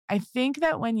I think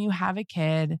that when you have a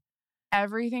kid,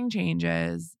 everything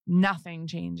changes, nothing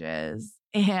changes.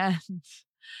 And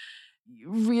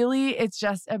really, it's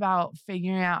just about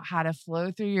figuring out how to flow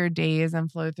through your days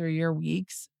and flow through your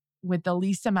weeks with the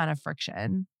least amount of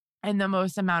friction and the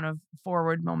most amount of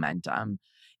forward momentum.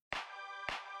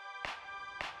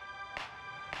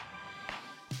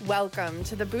 Welcome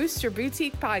to the Boost Your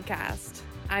Boutique podcast.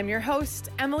 I'm your host,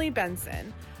 Emily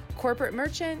Benson, corporate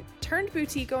merchant turned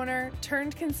boutique owner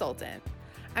turned consultant.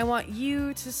 I want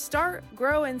you to start,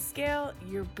 grow, and scale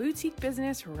your boutique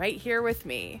business right here with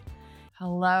me.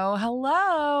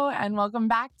 Hello, and welcome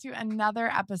back to another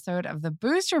episode of the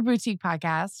Boost Your Boutique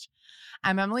podcast.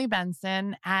 I'm Emily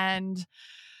Benson, and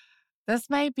this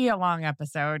might be a long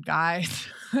episode, guys.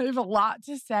 I have a lot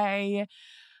to say.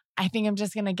 I think I'm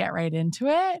just going to get right into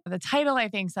it. The title, I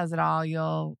think, says it all.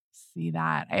 You'll see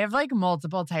that. I have like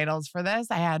multiple titles for this.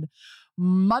 I had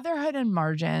Motherhood and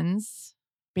Margins,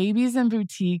 Babies and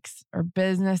Boutiques, or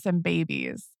Business and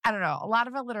Babies. I don't know, a lot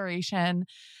of alliteration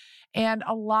and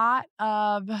a lot.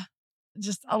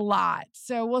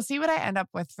 So we'll see what I end up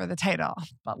with for the title.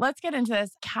 But let's get into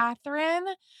this. Catherine,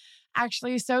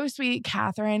 actually so sweet,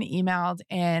 Catherine emailed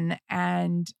in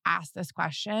and asked this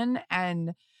question.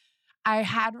 And I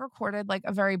had recorded like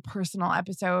a very personal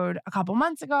episode a couple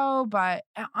months ago, but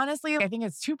honestly, I think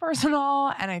it's too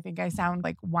personal and I think I sound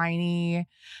like whiny.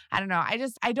 I don't know.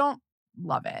 I don't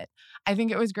love it. I think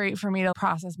it was great for me to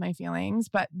process my feelings,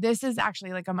 but this is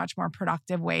actually like a much more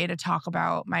productive way to talk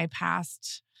about my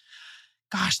past,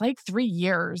 like 3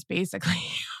 years, basically,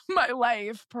 my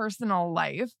life, personal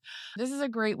life. This is a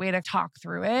great way to talk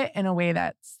through it in a way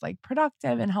that's like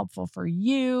productive and helpful for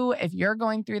you if you're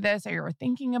going through this or you're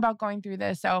thinking about going through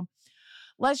this. So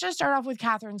let's just start off with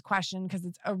Catherine's question because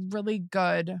it's a really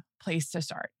good place to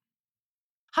start.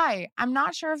 Hi, I'm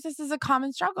not sure if this is a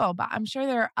common struggle, but I'm sure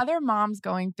there are other moms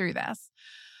going through this.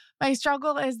 My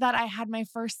struggle is that I had my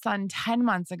first son 10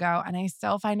 months ago, and I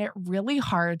still find it really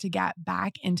hard to get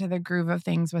back into the groove of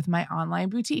things with my online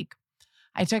boutique.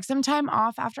 I took some time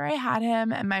off after I had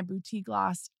him, and my boutique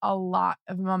lost a lot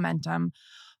of momentum.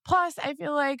 Plus, I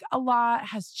feel like a lot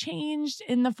has changed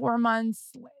in the 4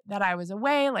 months that I was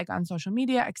away, like on social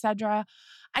media, etc.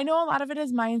 I know a lot of it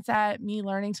is mindset, me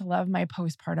learning to love my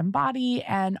postpartum body,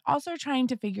 and also trying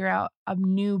to figure out a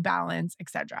new balance,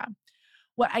 etc.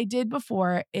 What I did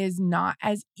before is not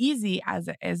as easy as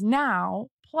it is now.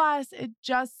 Plus, it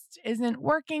just isn't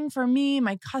working for me,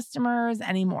 my customers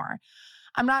anymore.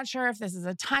 I'm not sure if this is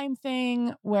a time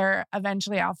thing where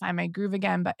eventually I'll find my groove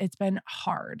again, but it's been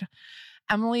hard.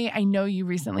 Emily, I know you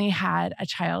recently had a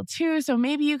child too, so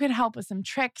maybe you could help with some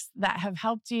tricks that have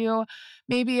helped you.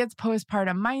 Maybe it's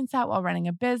postpartum mindset while running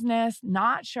a business.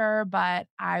 Not sure, but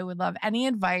I would love any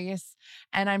advice.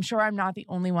 And I'm sure I'm not the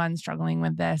only one struggling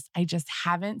with this. I just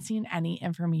haven't seen any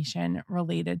information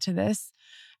related to this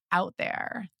out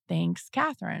there. Thanks,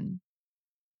 Catherine.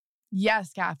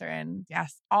 Yes, Catherine.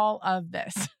 Yes, all of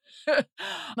this.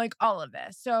 Like all of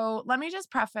this. So let me just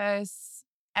preface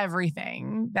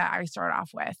everything that I start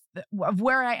off with of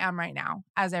where I am right now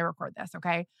as I record this,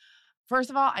 okay? First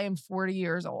of all, I am 40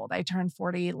 years old. I turned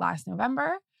 40 last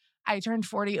November. I turned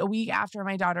 40 a week after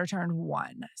my daughter turned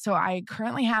 1. So I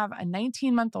currently have a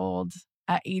 19-month-old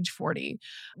at age 40,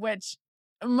 which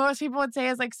most people would say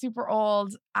is like super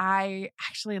old. I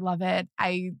actually love it.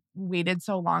 I waited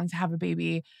so long to have a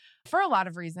baby for a lot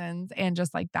of reasons. And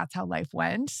just like that's how life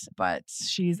went. But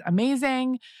she's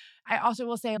amazing. I also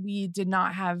will say we did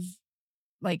not have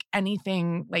like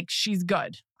anything, like she's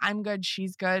good. I'm good.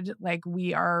 She's good. Like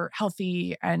we are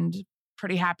healthy and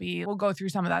pretty happy. We'll go through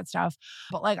some of that stuff.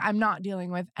 But like I'm not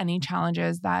dealing with any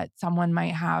challenges that someone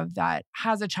might have that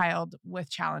has a child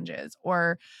with challenges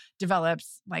or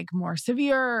develops like more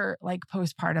severe like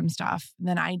postpartum stuff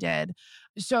than I did.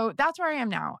 So that's where I am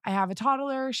now. I have a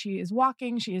toddler. She is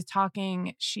walking. She is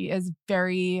talking. She is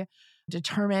very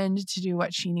determined to do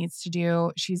what she needs to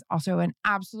do. She's also an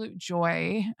absolute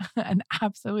joy, an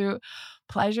absolute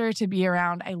pleasure to be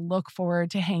around. I look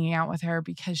forward to hanging out with her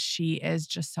because she is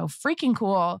just so freaking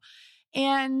cool.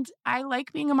 And I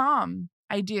like being a mom.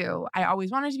 I do. I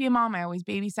always wanted to be a mom. I always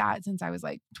babysat since I was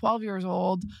like 12 years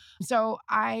old. So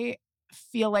I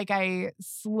feel like I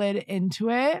slid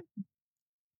into it.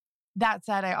 That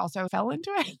said, I also fell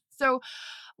into it. So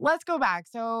let's go back.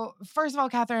 So first of all,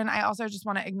 Catherine, I also just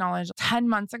want to acknowledge 10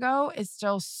 months ago is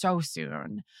still so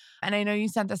soon. And I know you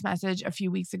sent this message a few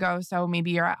weeks ago. So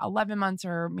maybe you're at 11 months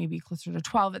or maybe closer to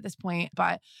 12 at this point.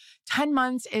 But 10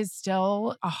 months is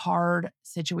still a hard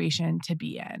situation to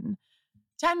be in.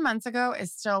 10 months ago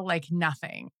is still like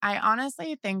nothing. I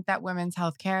honestly think that women's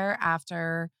healthcare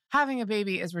after having a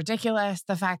baby is ridiculous.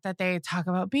 The fact that they talk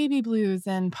about baby blues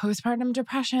and postpartum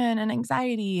depression and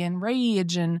anxiety and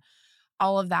rage and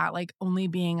all of that, like only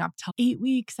being up till 8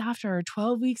 weeks after,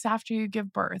 12 weeks after you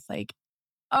give birth. Like,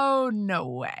 oh, no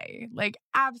way. Like,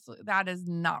 absolutely, that is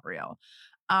not real.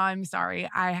 I'm sorry.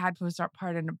 I had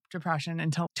postpartum depression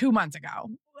until 2 months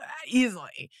ago,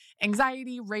 easily.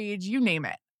 Anxiety, rage, you name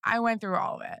it. I went through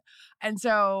all of it. And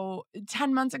so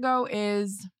 10 months ago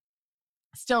is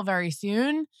still very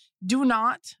soon. Do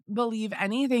not believe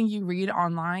anything you read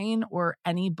online or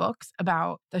any books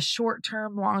about the short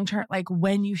term, long term, like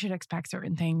when you should expect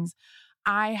certain things.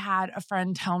 I had a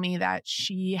friend tell me that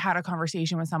she had a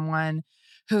conversation with someone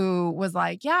who was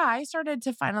like, yeah, I started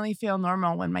to finally feel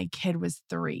normal when my kid was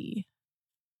 3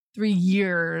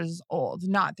 years old,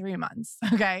 not 3 months.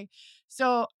 Okay.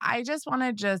 So I just want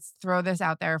to just throw this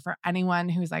out there for anyone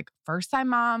who's like first time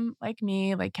mom, like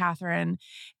me, like Catherine,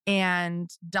 and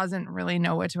doesn't really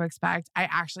know what to expect. I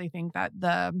actually think that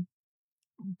the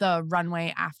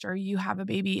runway after you have a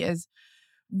baby is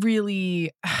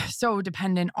really so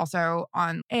dependent also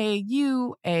on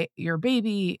your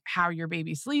baby, how your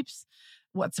baby sleeps,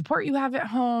 what support you have at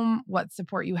home, what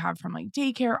support you have from like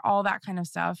daycare, all that kind of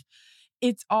stuff.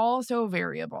 It's all so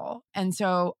variable. And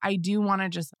so I do want to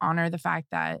just honor the fact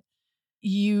that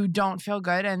you don't feel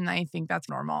good. And I think that's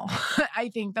normal. I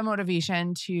think the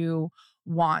motivation to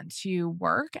want to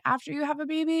work after you have a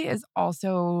baby is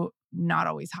also not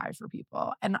always high for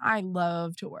people. And I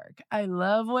love to work. I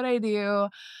love what I do.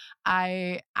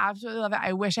 I absolutely love it.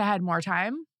 I wish I had more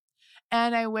time.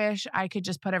 And I wish I could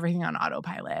just put everything on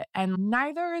autopilot. And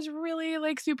neither is really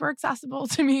like super accessible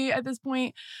to me at this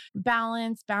point.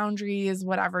 Balance, boundaries,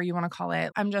 whatever you want to call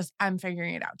it. I'm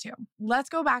figuring it out too. Let's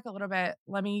go back a little bit.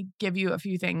 Let me give you a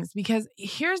few things because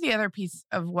here's the other piece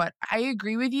of what I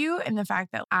agree with you in the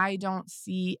fact that I don't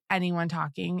see anyone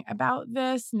talking about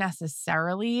this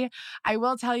necessarily. I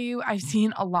will tell you, I've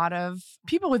seen a lot of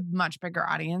people with much bigger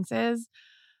audiences.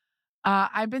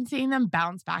 I've been seeing them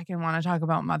bounce back and want to talk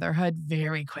about motherhood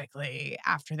very quickly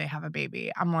after they have a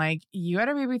baby. I'm like, you had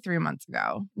a baby 3 months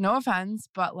ago. No offense,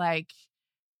 but like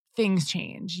things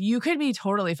change. You could be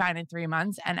totally fine at 3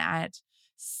 months and at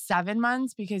 7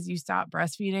 months because you stopped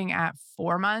breastfeeding at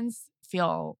 4 months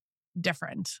feel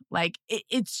different. Like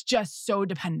it's just so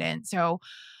dependent. So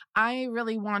I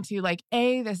really want to like,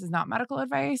 A, this is not medical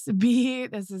advice. B,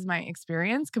 this is my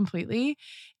experience completely.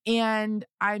 And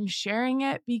I'm sharing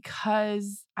it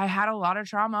because I had a lot of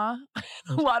trauma.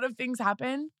 A lot of things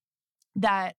happen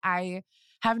that I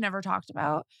have never talked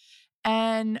about.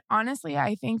 And honestly,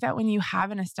 I think that when you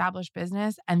have an established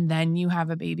business and then you have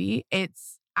a baby,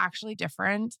 it's actually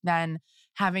different than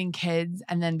having kids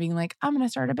and then being like, I'm going to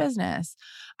start a business.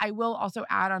 I will also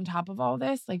add on top of all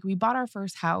this, like we bought our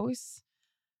first house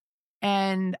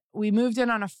and we moved in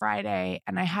on a Friday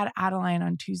and I had Adeline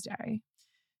on Tuesday.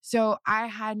 So I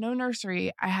had no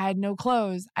nursery. I had no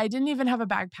clothes. I didn't even have a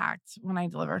bag packed when I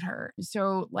delivered her.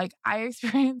 So like I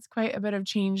experienced quite a bit of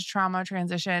change, trauma,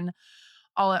 transition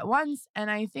all at once. And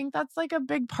I think that's like a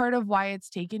big part of why it's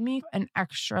taken me an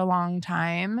extra long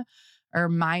time or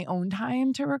my own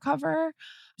time to recover.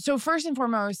 So first and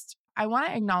foremost, I want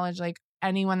to acknowledge like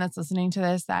anyone that's listening to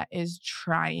this that is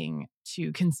trying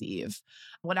to conceive,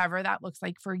 whatever that looks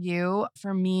like for you.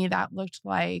 For me, that looked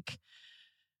like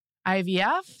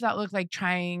IVF. That looked like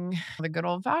trying the good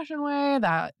old fashioned way.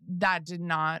 That did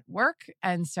not work.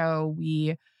 And so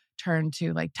we turned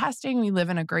to like testing. We live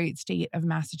in a great state of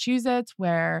Massachusetts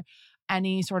where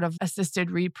any sort of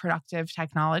assisted reproductive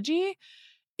technology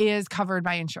is covered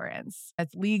by insurance.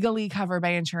 It's legally covered by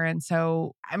insurance.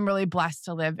 So I'm really blessed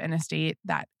to live in a state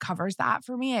that covers that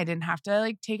for me. I didn't have to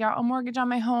like take out a mortgage on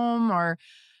my home, or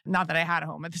not that I had a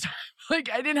home at the time. Like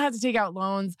I didn't have to take out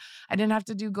loans. I didn't have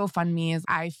to do GoFundMes.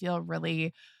 I feel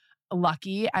really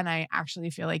lucky. And I actually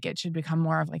feel like it should become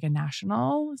more of like a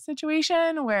national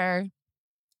situation where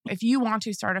if you want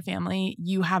to start a family,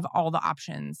 you have all the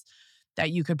options that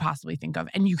you could possibly think of,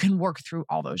 and you can work through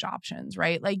all those options,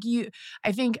 right? Like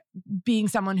I think being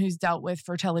someone who's dealt with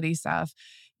fertility stuff,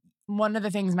 one of the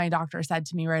things my doctor said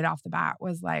to me right off the bat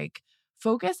was like,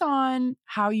 focus on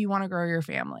how you want to grow your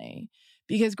family,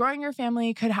 because growing your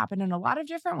family could happen in a lot of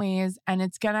different ways and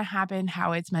it's going to happen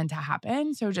how it's meant to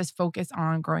happen. So just focus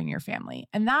on growing your family.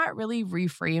 And that really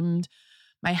reframed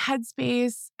my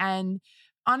headspace. And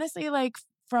honestly, like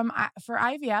for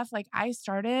IVF, like I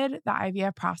started the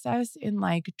IVF process in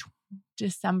like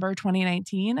December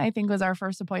 2019, I think was our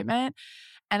first appointment.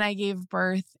 And I gave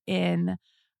birth in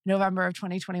November of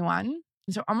 2021.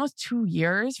 So almost 2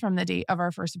 years from the date of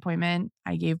our first appointment,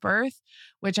 I gave birth,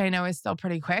 which I know is still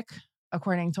pretty quick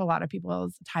according to a lot of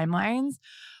people's timelines.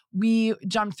 We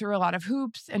jumped through a lot of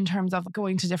hoops in terms of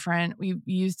going to we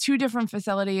used 2 different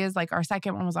facilities. Like our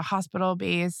second one was a hospital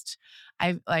based,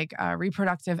 like a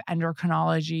reproductive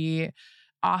endocrinology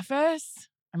office.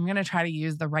 I'm going to try to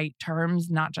use the right terms,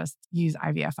 not just use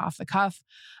IVF off the cuff,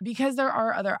 because there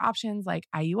are other options like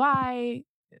IUI.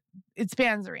 It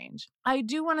spans the range. I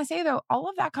do want to say though, all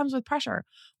of that comes with pressure,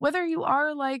 whether you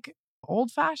are like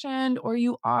old fashioned or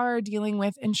you are dealing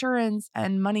with insurance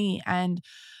and money and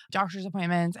doctor's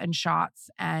appointments and shots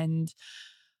and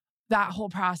that whole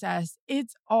process.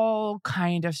 It's all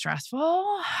kind of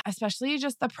stressful, especially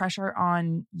just the pressure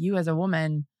on you as a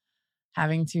woman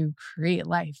having to create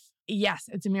life. Yes,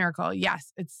 it's a miracle.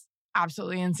 Yes, it's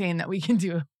absolutely insane that we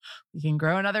can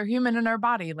grow another human in our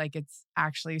body. Like it's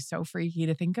actually so freaky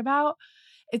to think about.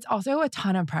 It's also a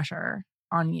ton of pressure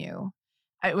on you.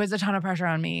 It was a ton of pressure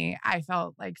on me. I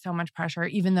felt like so much pressure,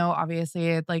 even though obviously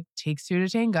it like takes 2 to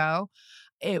tango.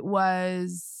 It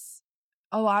was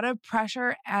a lot of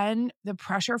pressure, and the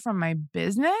pressure from my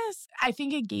business, I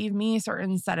think it gave me a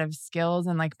certain set of skills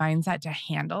and like mindset to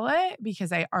handle it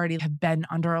because I already have been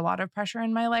under a lot of pressure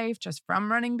in my life just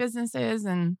from running businesses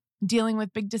and dealing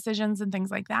with big decisions and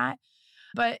things like that.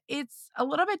 But it's a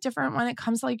little bit different when it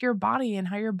comes to like your body and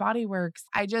how your body works.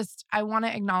 I want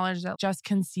to acknowledge that just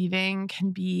conceiving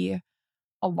can be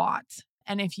a lot.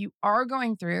 And if you are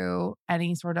going through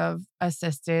any sort of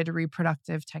assisted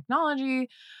reproductive technology,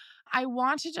 I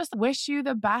want to just wish you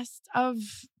the best of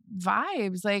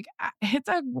vibes. Like it's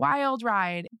a wild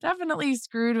ride. Definitely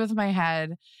screwed with my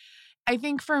head. I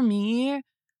think for me,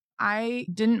 I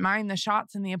didn't mind the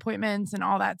shots and the appointments and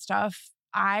all that stuff.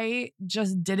 I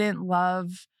just didn't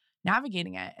love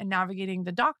navigating it and navigating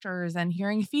the doctors and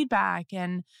hearing feedback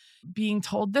and being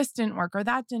told this didn't work or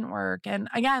that didn't work. And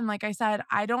again, like I said,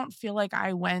 I don't feel like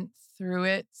I went through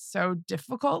it so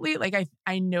difficultly. Like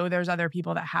I know there's other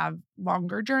people that have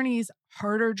longer journeys,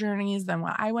 harder journeys than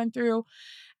what I went through.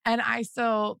 And I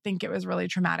still think it was really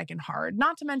traumatic and hard,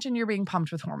 not to mention you're being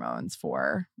pumped with hormones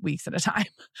for weeks at a time.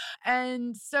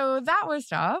 And so that was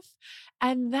tough.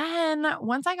 And then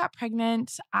once I got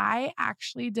pregnant, I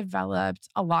actually developed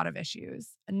a lot of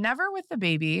issues, never with the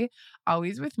baby,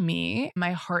 always with me.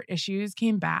 My heart issues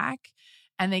came back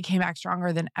and they came back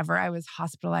stronger than ever. I was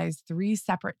hospitalized 3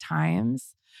 separate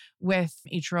times with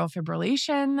atrial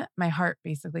fibrillation. My heart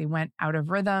basically went out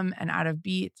of rhythm and out of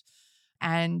beat.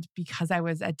 And because I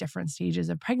was at different stages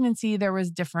of pregnancy, there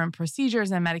was different procedures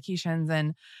and medications,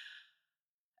 and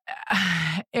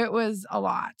it was a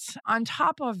lot. On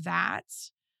top of that,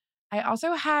 I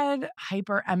also had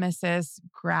hyperemesis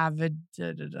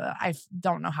gravidae. I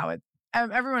don't know how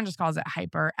everyone just calls it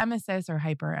hyperemesis or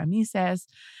hyperemesis.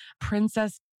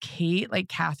 Princess Kate, like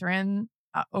Catherine,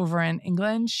 over in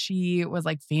England, she was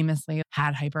like famously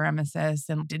had hyperemesis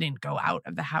and didn't go out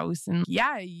of the house. And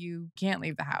yeah, you can't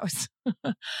leave the house.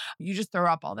 You just throw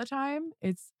up all the time.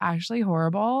 It's actually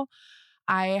horrible.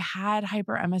 I had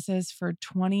hyperemesis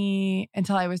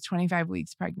until I was 25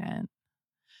 weeks pregnant.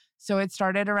 So it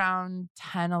started around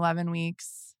 10, 11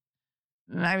 weeks.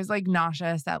 And I was like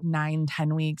nauseous at 9,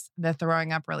 10 weeks. The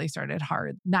throwing up really started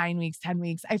hard. 9 weeks, 10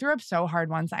 weeks. I threw up so hard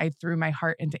once I threw my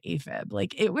heart into AFib.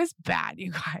 Like it was bad,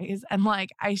 you guys. And like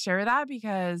I share that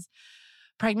because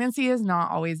pregnancy is not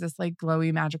always this like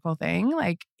glowy magical thing.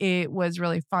 Like it was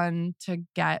really fun to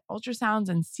get ultrasounds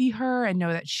and see her and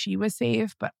know that she was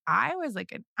safe. But I was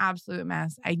like an absolute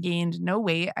mess. I gained no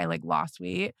weight. I like lost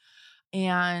weight.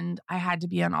 And I had to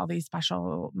be on all these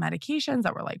special medications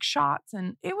that were like shots.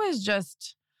 And it was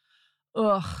just,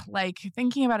 like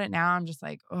thinking about it now, I'm just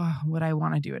like, would I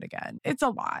want to do it again? It's a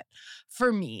lot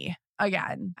for me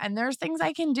again. And there's things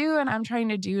I can do and I'm trying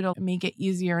to do to make it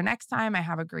easier next time. I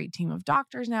have a great team of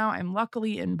doctors now. I'm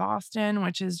luckily in Boston,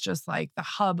 which is just like the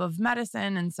hub of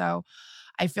medicine. And so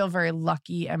I feel very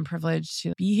lucky and privileged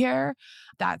to be here.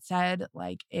 That said,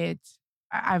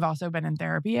 I've also been in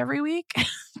therapy every week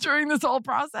during this whole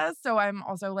process. So I'm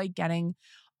also like getting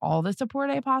all the support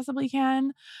I possibly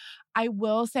can. I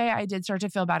will say I did start to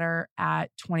feel better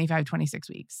at 25, 26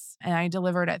 weeks, and I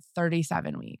delivered at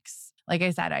 37 weeks. Like I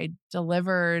said,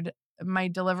 my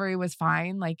delivery was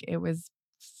fine. Like it was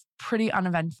pretty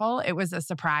uneventful. It was a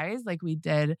surprise.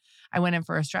 I went in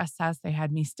for a stress test. They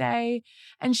had me stay.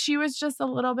 And she was just a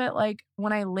little bit like,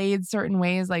 when I laid certain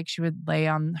ways, like she would lay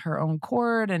on her own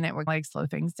cord and it would like slow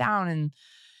things down. And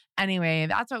anyway,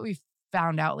 that's what we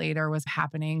found out later was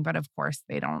happening. But of course,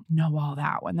 they don't know all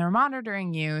that when they're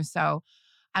monitoring you. So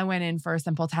I went in for a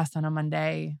simple test on a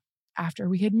Monday. after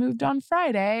we had moved on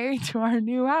Friday to our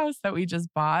new house that we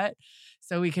just bought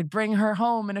so we could bring her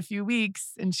home in a few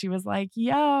weeks. And she was like,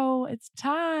 yo, it's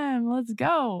time. Let's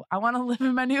go. I want to live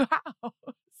in my new house.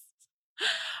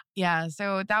 Yeah.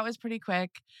 So that was pretty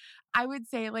quick. I would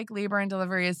say like labor and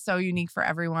delivery is so unique for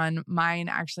everyone. Mine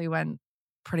actually went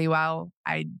pretty well.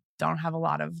 I don't have a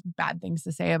lot of bad things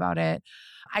to say about it.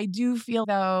 I do feel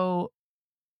though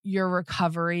your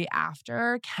recovery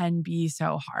after can be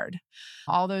so hard.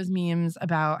 All those memes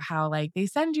about how like they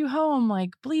send you home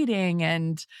like bleeding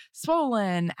and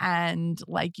swollen and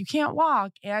like you can't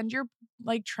walk and you're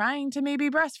like trying to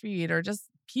maybe breastfeed or just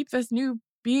keep this new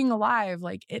being alive.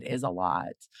 Like it is a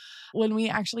lot. When we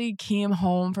actually came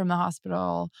home from the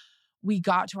hospital, we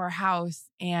got to our house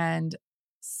and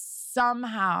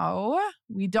somehow,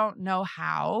 we don't know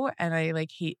how, and I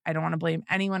don't want to blame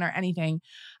anyone or anything.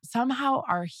 Somehow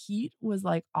our heat was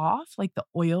like off, like the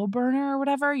oil burner or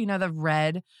whatever, the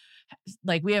red,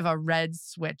 like we have a red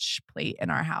switch plate in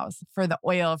our house for the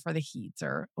oil for the heat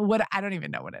or what, I don't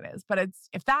even know what it is, but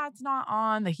if that's not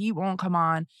on, the heat won't come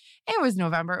on. It was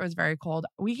November. It was very cold.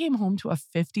 We came home to a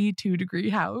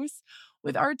 52-degree house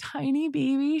with our tiny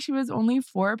baby. She was only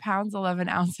 4 pounds, 11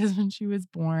 ounces when she was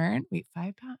born. Wait,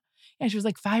 5 pounds? Yeah, she was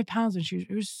like 5 pounds when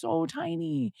it was so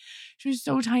tiny. She was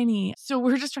so tiny. So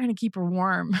we're just trying to keep her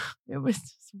warm. It was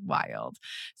just wild.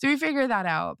 So we figured that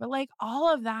out. But like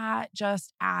all of that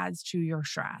just adds to your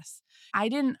stress. I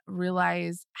didn't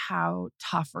realize how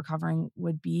tough recovering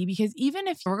would be because even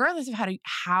if, regardless of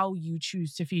how you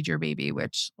choose to feed your baby,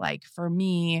 which like for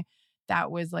me,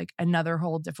 that was like another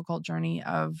whole difficult journey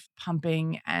of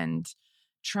pumping and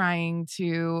trying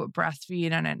to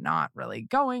breastfeed and it not really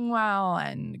going well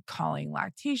and calling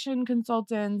lactation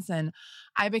consultants. And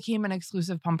I became an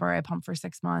exclusive pumper. I pumped for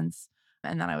 6 months.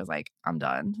 And then I was like, I'm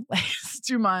done. Like it's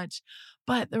too much.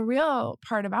 But the real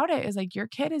part about it is like your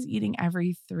kid is eating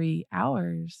every 3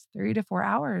 hours, 3 to 4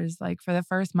 hours, like for the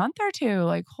first month or two.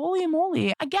 Like, holy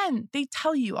moly. Again, they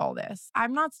tell you all this.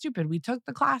 I'm not stupid. We took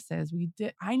the classes.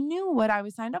 I knew what I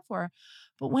was signed up for.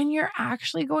 But when you're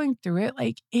actually going through it,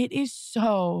 like it is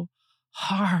so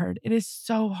hard. It is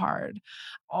so hard.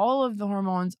 All of the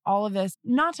hormones, all of this,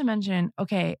 not to mention,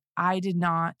 okay, I did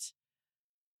not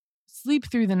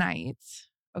sleep through the night.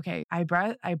 Okay, I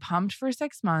pumped for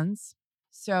 6 months.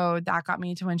 So that got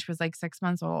me to when she was like 6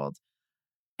 months old.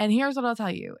 And here's what I'll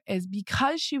tell you is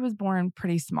because she was born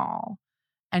pretty small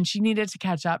and she needed to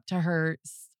catch up to her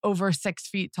over 6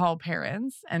 feet tall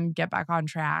parents and get back on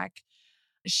track,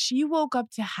 she woke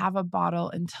up to have a bottle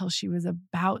until she was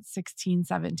about 16,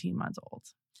 17 months old.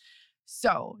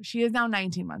 So she is now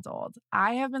 19 months old.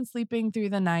 I have been sleeping through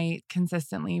the night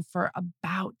consistently for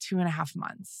about 2.5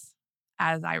 months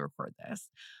as I record this.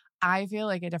 I feel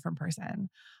like a different person.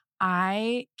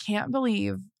 I can't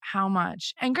believe how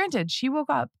much, and granted, she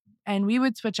woke up and we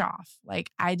would switch off.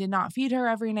 Like I did not feed her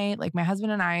every night. Like my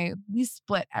husband and I, we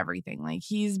split everything. Like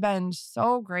he's been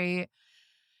so great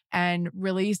and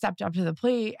really stepped up to the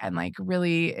plate and like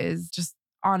really is just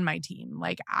on my team.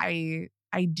 Like I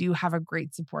do have a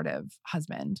great supportive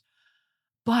husband,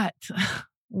 but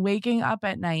waking up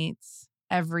at nights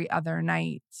every other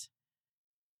night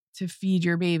to feed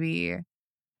your baby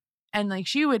and like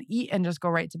she would eat and just go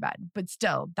right to bed. But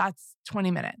still, that's 20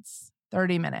 minutes,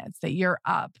 30 minutes that you're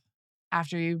up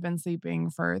after you've been sleeping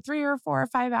for 3 or 4 or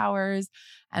 5 hours.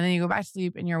 And then you go back to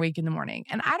sleep and you're awake in the morning.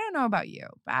 And I don't know about you,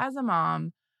 but as a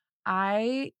mom,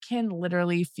 I can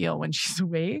literally feel when she's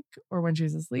awake or when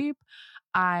she's asleep.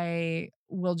 I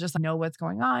will just know what's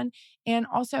going on. And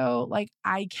also, like,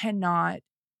 I cannot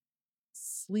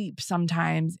sleep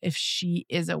sometimes if she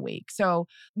is awake. So,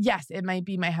 yes, it might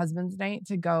be my husband's night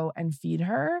to go and feed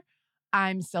her.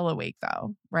 I'm still awake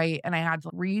though, right? And I had to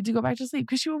read to go back to sleep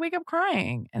because she would wake up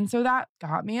crying. And so that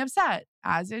got me upset,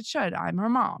 as it should. I'm her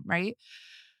mom, right?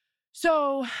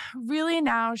 So really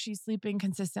now she's sleeping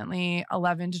consistently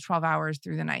 11 to 12 hours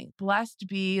through the night. Blessed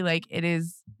be, like it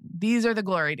is, these are the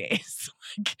glory days.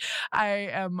 Like I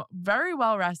am very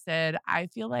well rested. I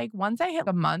feel like once I hit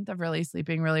a month of really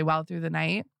sleeping really well through the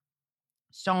night,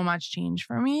 so much changed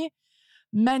for me.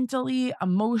 Mentally,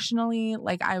 emotionally,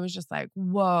 like I was just like,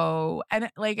 whoa. And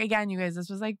like, again, you guys, this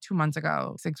was like 2 months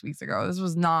ago, 6 weeks ago. This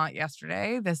was not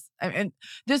yesterday. This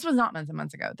was not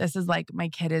months ago. This is like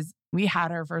we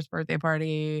had her first birthday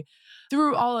party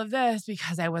through all of this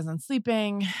because I wasn't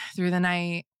sleeping through the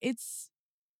night. It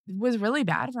was really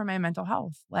bad for my mental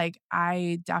health. Like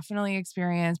I definitely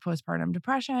experienced postpartum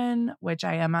depression, which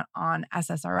I am on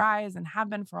SSRIs and have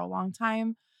been for a long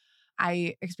time.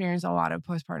 I experienced a lot of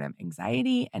postpartum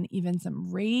anxiety and even some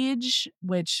rage,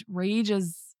 which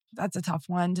that's a tough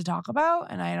one to talk about.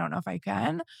 And I don't know if I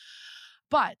can,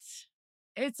 but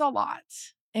it's a lot.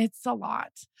 It's a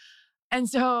lot. And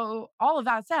so all of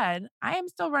that said, I am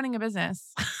still running a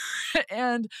business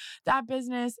and that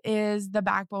business is the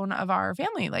backbone of our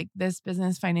family. Like this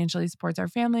business financially supports our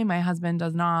family. My husband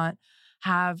does not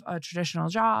have a traditional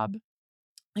job,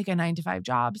 like a 9 to 5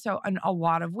 job. So in a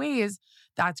lot of ways,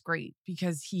 that's great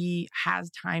because he has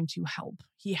time to help.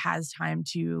 He has time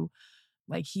to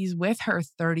he's with her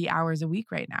 30 hours a week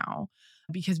right now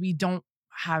because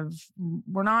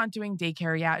we're not doing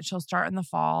daycare yet. She'll start in the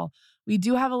fall. We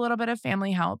do have a little bit of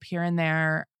family help here and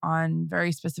there on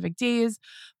very specific days,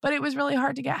 but it was really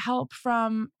hard to get help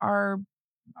from our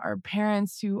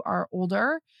parents who are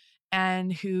older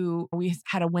and who we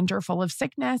had a winter full of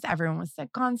sickness. Everyone was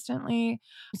sick constantly.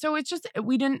 So it's just,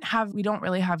 we don't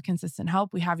really have consistent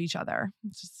help. We have each other.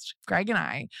 It's just Greg and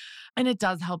I. And it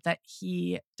does help that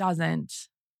he doesn't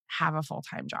have a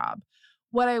full-time job.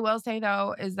 What I will say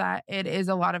though, is that it is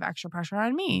a lot of extra pressure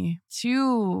on me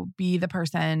to be the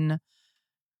person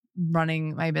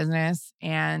running my business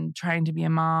and trying to be a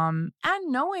mom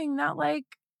and knowing that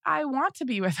I want to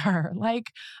be with her.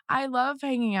 I love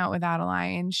hanging out with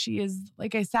Adeline. She is,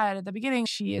 like I said at the beginning,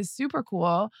 she is super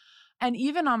cool. And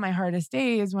even on my hardest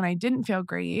days when I didn't feel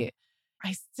great,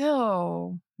 I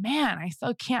still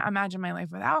can't imagine my life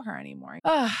without her anymore.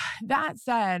 That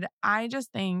said, I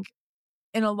just think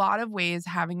in a lot of ways,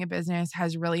 having a business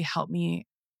has really helped me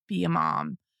be a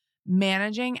mom.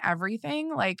 Managing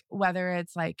everything, whether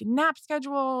it's nap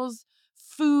schedules,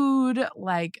 food,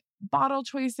 bottle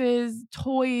choices,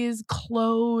 toys,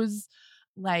 clothes,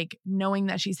 knowing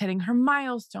that she's hitting her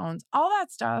milestones, all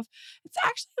that stuff. It's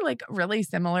actually really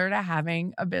similar to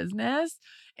having a business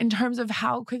in terms of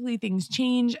how quickly things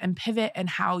change and pivot and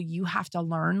how you have to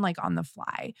learn on the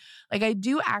fly. I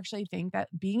do actually think that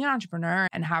being an entrepreneur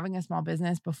and having a small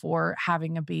business before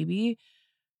having a baby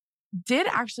did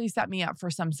actually set me up for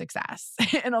some success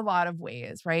in a lot of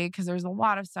ways, right? Because there's a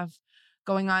lot of stuff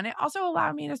going on. It also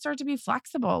allowed me to start to be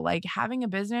flexible. Having a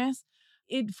business,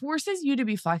 it forces you to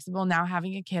be flexible. Now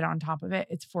having a kid on top of it,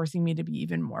 it's forcing me to be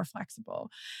even more flexible.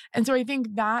 And so I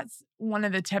think that's one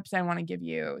of the tips I want to give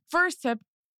you. First tip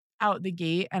out the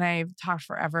gate, and I've talked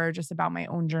forever just about my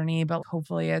own journey, but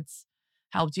hopefully it's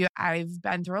helped you. I've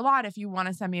been through a lot. If you want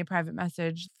to send me a private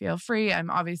message, feel free. I'm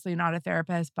obviously not a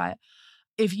therapist, but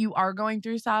if you are going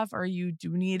through stuff or you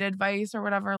do need advice or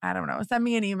whatever, I don't know, send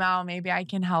me an email. Maybe I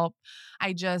can help.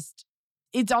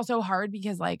 It's also hard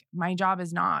because my job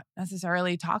is not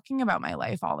necessarily talking about my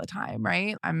life all the time,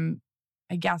 right?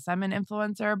 I guess I'm an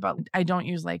influencer, but I don't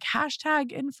use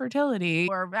hashtag infertility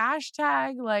or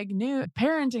hashtag new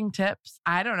parenting tips.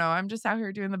 I don't know. I'm just out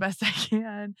here doing the best I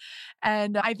can.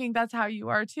 And I think that's how you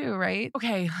are too, right?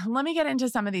 Okay, let me get into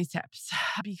some of these tips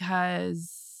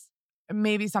because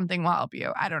maybe something will help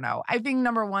you. I don't know. I think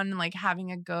number one,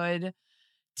 having a good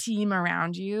team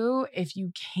around you, if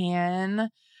you can,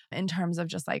 in terms of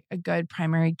just a good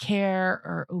primary care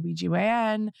or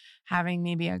OBGYN, having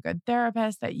maybe a good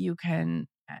therapist that you can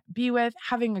be with,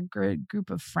 having a good group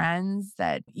of friends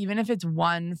that even if it's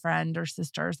one friend or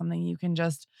sister or something, you can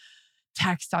just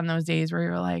text on those days where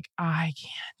you're I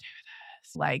can't do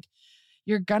this.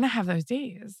 You're going to have those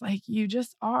days. You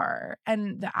just are.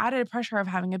 And the added pressure of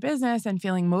having a business and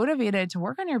feeling motivated to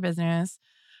work on your business,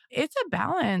 it's a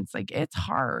balance. It's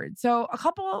hard. So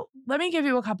let me give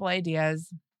you a couple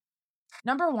ideas.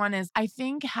 Number one is I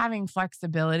think having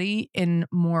flexibility in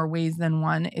more ways than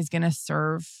one is going to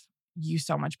serve you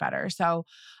so much better. So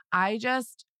I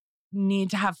just need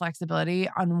to have flexibility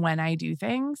on when I do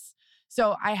things.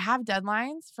 So I have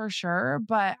deadlines for sure,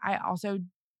 but I also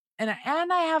and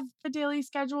I have a daily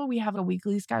schedule. We have a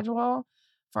weekly schedule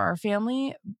for our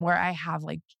family where I have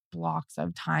blocks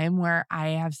of time where I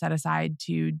have set aside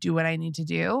to do what I need to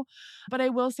do. But I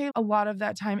will say a lot of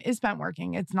that time is spent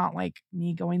working. It's not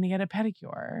me going to get a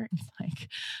pedicure. It's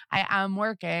I am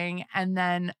working. And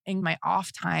then in my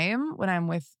off time when I'm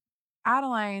with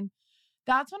Adeline,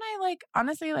 that's when I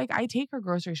honestly, I take her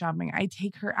grocery shopping. I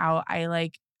take her out.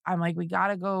 I'm we got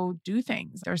to go do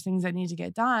things. There's things that need to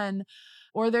get done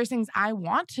or there's things I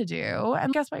want to do.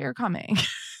 And guess what? You're coming.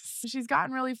 She's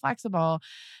gotten really flexible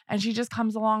and she just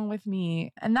comes along with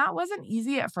me. And that wasn't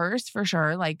easy at first, for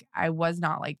sure. I was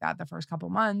not like that the first couple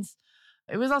months.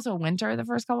 It was also winter the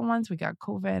first couple months. We got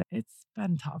COVID. It's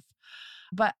been tough.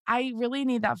 But I really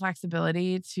need that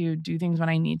flexibility to do things when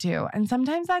I need to. And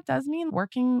sometimes that does mean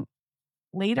working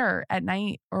later at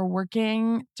night or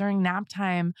working during nap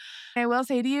time. I will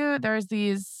say to you, there's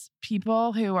these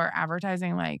people who are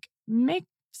advertising make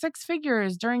 6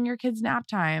 figures during your kid's nap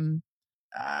time.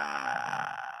 I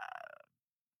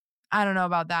don't know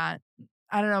about that.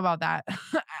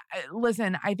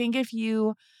 Listen, I think if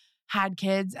you had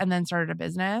kids and then started a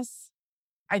business,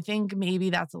 I think maybe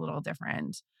that's a little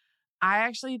different. I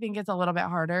actually think it's a little bit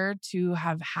harder to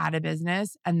have had a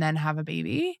business and then have a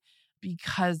baby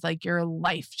because like your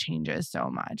life changes so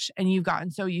much and you've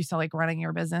gotten so used to like running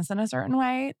your business in a certain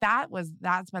way.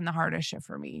 That's been the hardest shift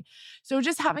for me. So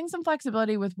just having some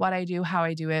flexibility with what I do, how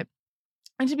I do it.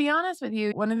 And to be honest with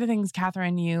you, one of the things,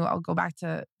 Catherine, I'll go back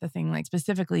to the thing like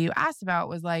specifically you asked about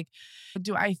was like,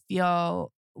 do I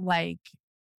feel like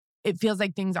it feels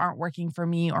like things aren't working for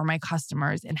me or my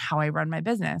customers in how I run my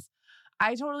business?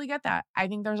 I totally get that. I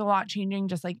think there's a lot changing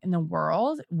just like in the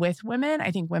world with women. I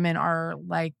think women are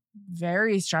like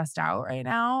very stressed out right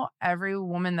now. Every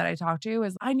woman that I talk to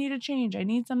is, I need a change. I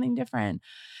need something different.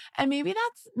 And maybe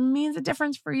that means a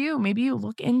difference for you. Maybe you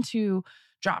look into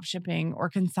drop shipping or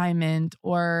consignment,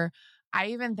 or I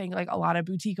even think like a lot of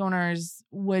boutique owners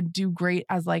would do great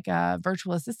as like a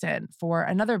virtual assistant for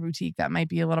another boutique that might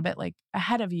be a little bit like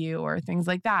ahead of you or things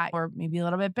like that, or maybe a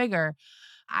little bit bigger.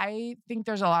 I think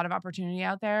there's a lot of opportunity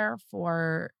out there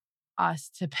for us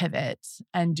to pivot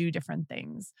and do different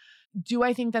things. Do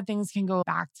I think that things can go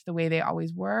back to the way they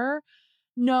always were?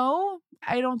 No,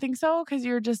 I don't think so, because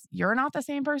you're not the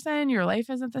same person. Your life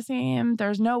isn't the same.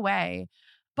 There's no way.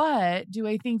 But do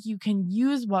I think you can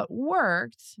use what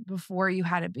worked before you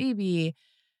had a baby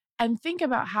and think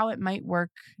about how it might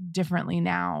work differently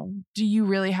now? Do you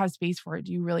really have space for it?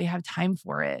 Do you really have time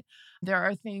for it? There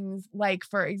are things like,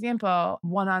 for example,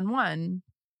 one-on-one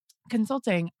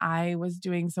consulting. I was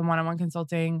doing some one-on-one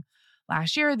consulting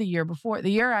last year, the year before,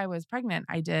 the year I was pregnant,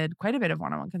 I did quite a bit of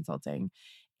one-on-one consulting.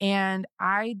 And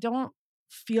I don't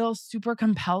feel super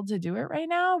compelled to do it right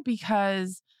now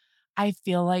because I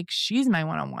feel like she's my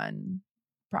one-on-one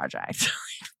project.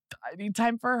 I need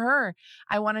time for her.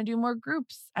 I want to do more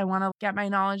groups. I want to get my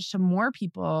knowledge to more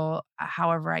people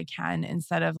however I can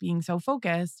instead of being so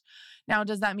focused. Now,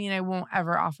 does that mean I won't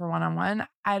ever offer one-on-one?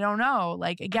 I don't know.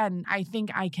 Like, again, I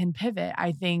think I can pivot.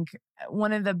 I think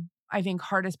one of the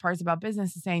hardest parts about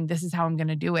business is saying, this is how I'm going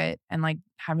to do it. And like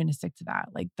having to stick to that.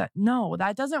 Like that, no,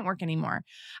 that doesn't work anymore.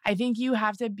 I think you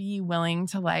have to be willing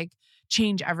to like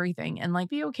change everything and like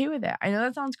be okay with it. I know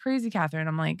that sounds crazy, Catherine.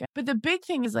 I'm like, but the big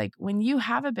thing is like when you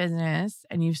have a business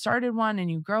and you've started one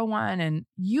and you grow one and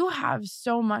you have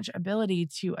so much ability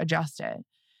to adjust it.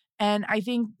 And I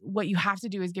think what you have to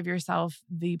do is give yourself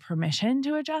the permission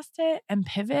to adjust it and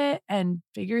pivot and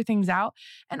figure things out.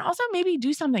 And also maybe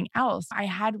do something else. I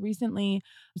had recently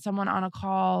someone on a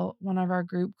call, one of our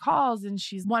group calls, and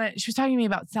she was talking to me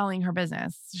about selling her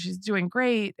business. She's doing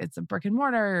great. It's a brick and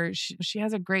mortar. She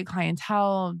has a great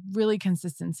clientele, really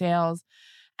consistent sales.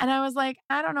 And I was like,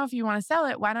 I don't know if you want to sell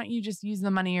it. Why don't you just use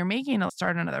the money you're making to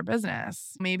start another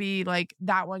business? Maybe like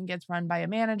that one gets run by a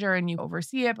manager and you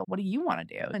oversee it, but what do you want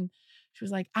to do? And she was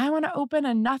like, I want to open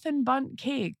a nothing bundt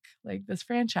cake, like this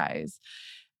franchise.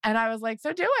 And I was like,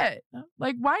 so do it.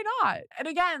 Like, why not? And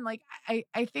again, like,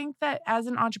 I think that as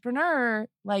an entrepreneur,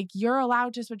 like you're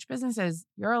allowed to switch businesses.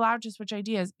 You're allowed to switch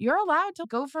ideas. You're allowed to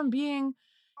go from being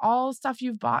all stuff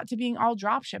you've bought to being all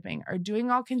drop shipping or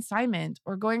doing all consignment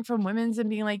or going from women's and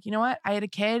being like, you know what? I had a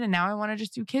kid and now I want to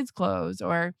just do kids clothes,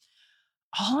 or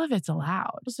all of it's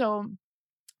allowed. So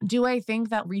do I think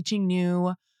that reaching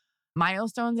new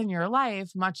milestones in your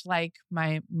life, much like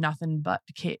my nothing but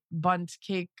bundt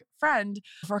cake friend,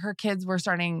 for her kids were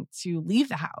starting to leave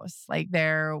the house. Like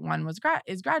their one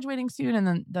is graduating soon. And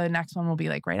then the next one will be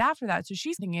like right after that. So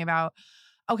she's thinking about,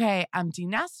 okay, empty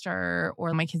nester,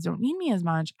 or my kids don't need me as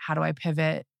much. How do I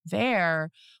pivot there?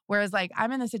 Whereas like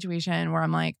I'm in the situation where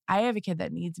I'm like, I have a kid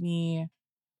that needs me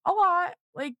a lot,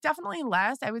 like definitely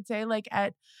less. I would say like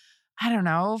at, I don't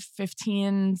know,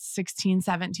 15, 16,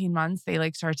 17 months, they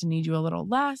like start to need you a little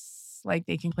less. Like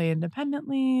they can play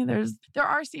independently. There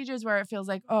are stages where it feels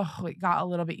like, oh, it got a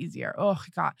little bit easier. Oh,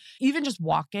 it got, even just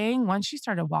walking. Once she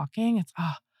started walking, it's,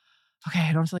 okay,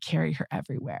 I don't have to like carry her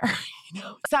everywhere.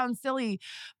 It sounds silly,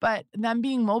 but them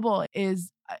being mobile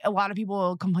is, a lot of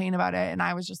people complain about it. And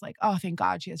I was just like, oh, thank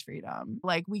God she has freedom.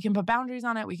 Like we can put boundaries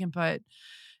on it. We can put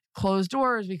closed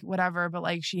doors, whatever, but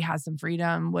like she has some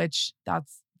freedom, which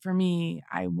that's, for me,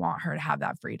 I want her to have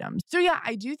that freedom. So yeah,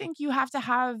 I do think you have to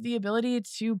have the ability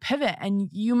to pivot, and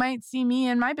you might see me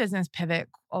in my business pivot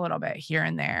a little bit here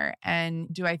and there.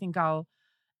 And do I think I'll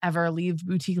ever leave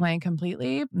boutique land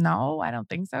completely? No, I don't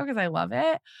think so, because I love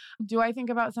it. Do I think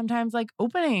about sometimes like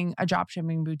opening a drop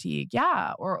shipping boutique?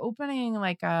 Yeah. Or opening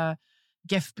like a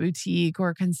gift boutique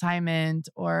or consignment,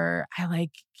 or I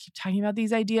like keep talking about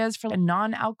these ideas for a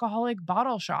non-alcoholic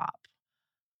bottle shop,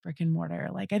 brick and mortar.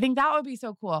 Like I think that would be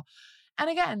so cool. And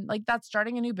again, like that's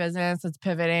starting a new business, it's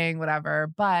pivoting, whatever.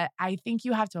 But I think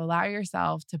you have to allow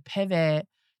yourself to pivot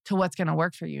to what's going to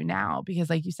work for you now. Because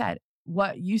like you said,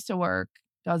 what used to work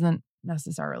doesn't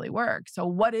necessarily work. So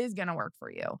what is going to work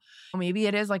for you? Maybe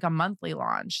it is like a monthly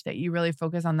launch that you really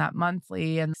focus on that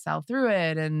monthly and sell through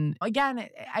it. And again,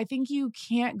 I think you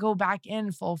can't go back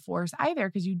in full force either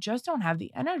because you just don't have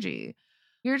the energy.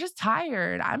 You're just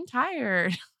tired. I'm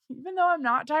tired. Even though I'm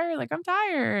not tired, like I'm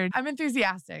tired. I'm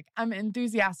enthusiastic. I'm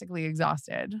enthusiastically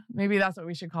exhausted. Maybe that's what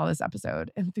we should call this episode.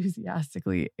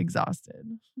 Enthusiastically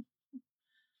exhausted.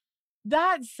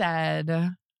 That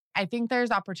said, I think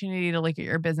there's opportunity to look at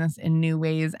your business in new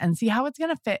ways and see how it's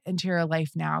going to fit into your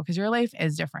life now because your life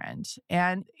is different.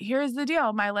 And here's the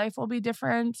deal. My life will be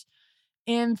different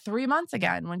in 3 months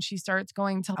again when she starts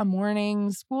going to a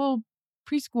morning school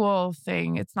preschool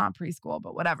thing. It's not preschool,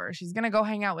 but whatever. She's going to go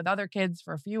hang out with other kids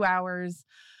for a few hours,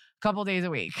 a couple days a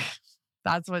week.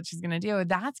 That's what she's going to do.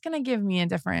 That's going to give me a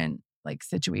different like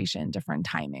situation, different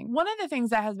timing. One of the things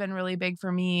that has been really big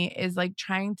for me is like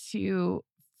trying to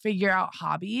figure out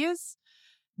hobbies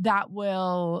that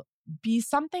will be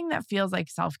something that feels like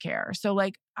self-care. So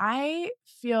like I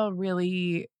feel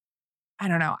really, I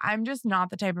don't know. I'm just not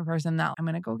the type of person that I'm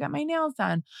going to go get my nails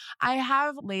done. I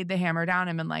have laid the hammer down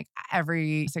and been like,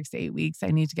 every 6 to 8 weeks, I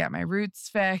need to get my roots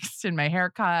fixed and my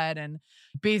haircut and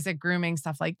basic grooming,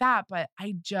 stuff like that. But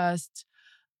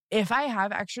if I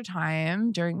have extra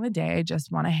time during the day, I just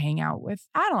want to hang out with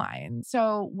Adeline.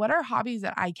 So what are hobbies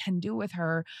that I can do with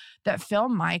her that fill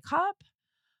my cup,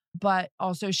 but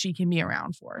also she can be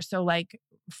around for? So like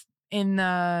in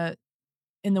the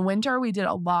winter, we did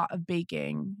a lot of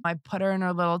baking. I put her in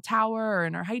her little tower or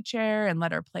in her high chair and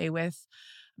let her play with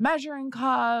measuring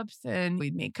cups and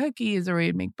we'd make cookies or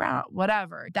we'd make brown,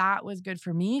 whatever. That was good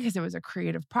for me because it was a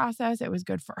creative process. It was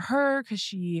good for her because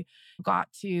she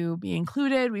got to be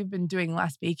included. We've been doing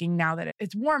less baking now that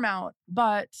it's warm out,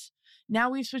 but now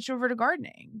we've switched over to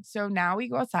gardening. So now we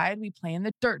go outside, we play in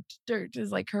the dirt. Dirt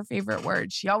is like her favorite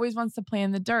word. She always wants to play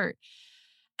in the dirt.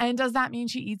 And does that mean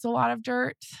she eats a lot of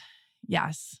dirt?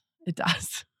 Yes, it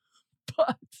does.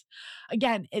 But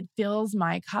again, it fills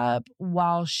my cup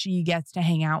while she gets to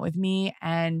hang out with me.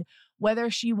 And whether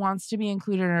she wants to be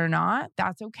included or not,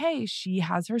 that's okay. She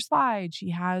has her slide.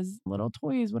 She has little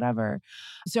toys, whatever.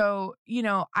 So,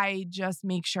 I just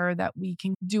make sure that we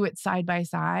can do it side by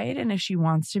side. And if she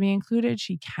wants to be included,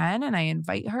 she can. And I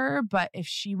invite her. But if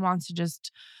she wants to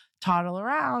just toddle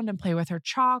around and play with her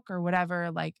chalk or whatever,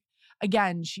 like,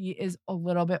 again, she is a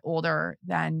little bit older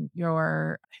than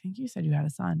I think you said you had a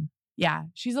son. Yeah,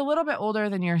 she's a little bit older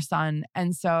than your son.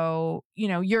 And so,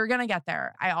 you're going to get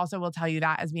there. I also will tell you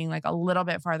that as being like a little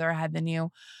bit farther ahead than you.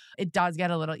 It does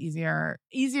get a little easier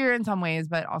in some ways,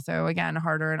 but also, again,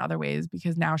 harder in other ways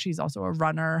because now she's also a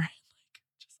runner.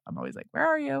 I'm always like, where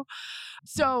are you?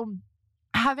 So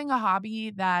having a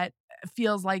hobby that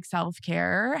feels like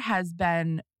self-care has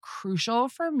been crucial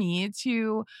for me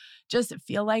to just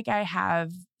feel like I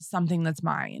have something that's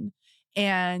mine.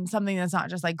 And something that's not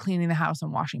just like cleaning the house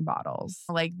and washing bottles.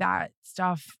 Like that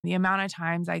stuff, the amount of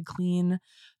times I clean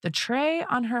the tray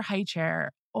on her high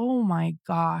chair, oh my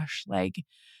gosh. Like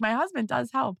my husband does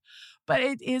help, but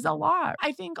it is a lot.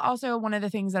 I think also one of the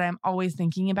things that I'm always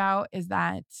thinking about is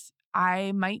that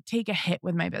I might take a hit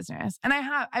with my business. And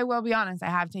I will be honest, I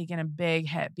have taken a big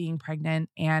hit being pregnant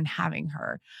and having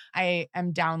her. I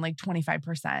am down like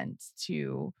 25%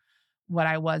 to what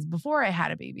I was before I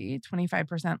had a baby,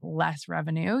 25% less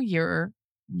revenue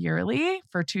yearly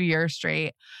for 2 years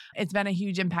straight. It's been a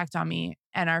huge impact on me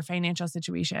and our financial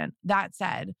situation. That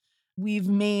said, we've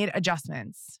made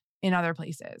adjustments in other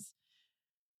places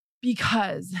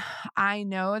because I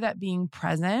know that being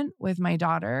present with my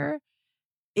daughter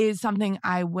is something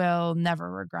I will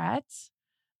never regret.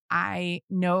 I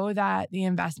know that the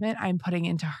investment I'm putting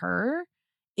into her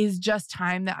is just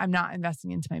time that I'm not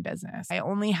investing into my business. I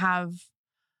only have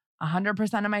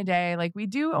 100% of my day. Like we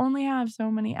do only have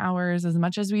so many hours as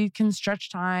much as we can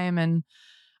stretch time and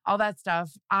all that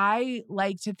stuff. I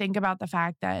like to think about the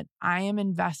fact that I am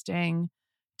investing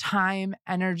time,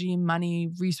 energy, money,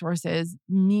 resources,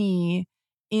 me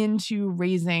into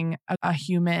raising a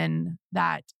human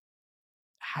that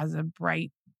has a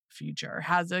bright future,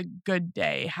 has a good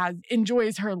day,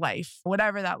 enjoys her life,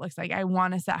 whatever that looks like. I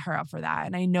want to set her up for that.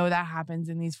 And I know that happens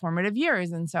in these formative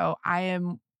years. And so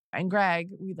and Greg,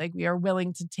 we are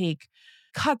willing to take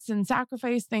cuts and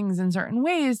sacrifice things in certain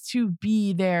ways to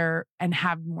be there and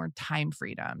have more time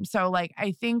freedom. So like,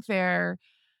 I think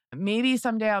maybe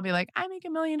someday I'll be like, I make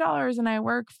 $1 million and I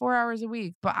work 4 hours a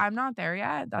week, but I'm not there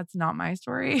yet. That's not my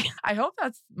story. I hope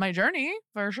that's my journey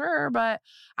for sure, but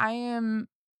I am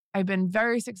I've been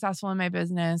very successful in my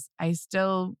business. I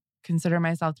still consider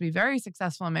myself to be very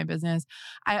successful in my business.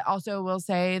 I also will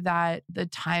say that the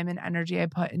time and energy I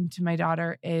put into my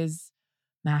daughter is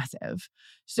massive.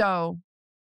 So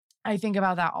I think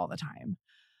about that all the time.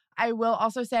 I will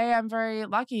also say I'm very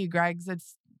lucky. Greg's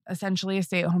it's essentially a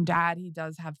stay-at-home dad. He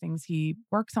does have things he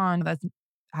works on. That's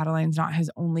Adeline's not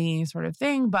his only sort of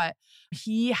thing, but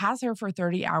he has her for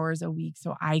 30 hours a week.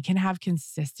 So I can have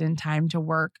consistent time to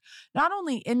work, not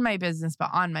only in my business, but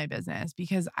on my business,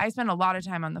 because I spend a lot of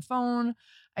time on the phone.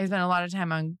 I spend a lot of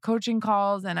time on coaching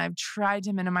calls, and I've tried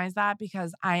to minimize that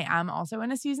because I am also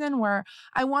in a season where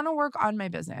I want to work on my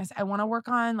business. I want to work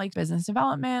on like business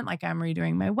development, like I'm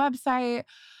redoing my website.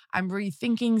 I'm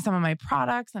rethinking some of my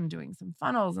products. I'm doing some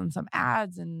funnels and some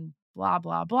ads and blah,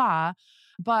 blah, blah.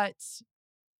 But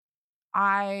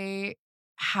I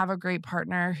have a great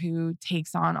partner who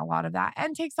takes on a lot of that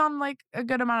and takes on like a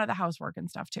good amount of the housework and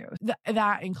stuff too.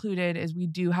 That included is we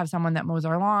do have someone that mows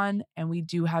our lawn, and we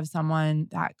do have someone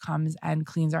that comes and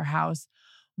cleans our house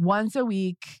once a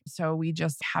week. So we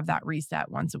just have that reset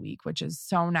once a week, which is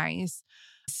so nice,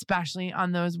 especially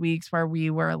on those weeks where we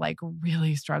were like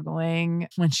really struggling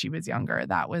when she was younger.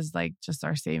 That was like just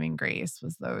our saving grace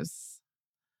was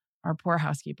our poor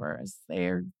housekeepers.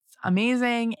 They're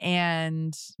amazing,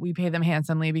 and we pay them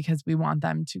handsomely because we want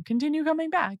them to continue coming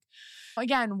back.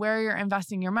 Again, where you're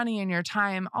investing your money and your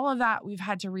time, all of that we've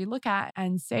had to relook at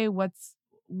and say what's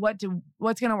going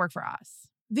to work for us.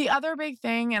 The other big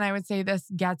thing, and I would say this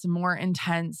gets more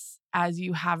intense as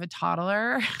you have a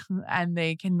toddler and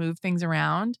they can move things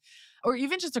around, or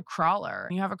even just a crawler.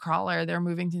 You have a crawler, they're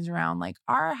moving things around. Like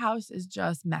our house is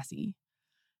just messy.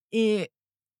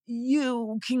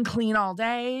 You can clean all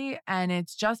day and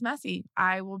it's just messy.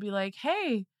 I will be like,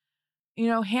 hey,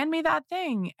 hand me that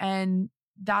thing. And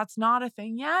that's not a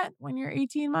thing yet when you're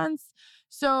 18 months.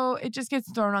 So it just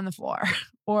gets thrown on the floor.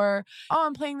 Or,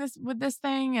 I'm playing with this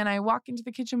thing and I walk into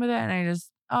the kitchen with it and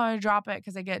I drop it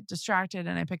because I get distracted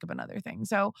and I pick up another thing.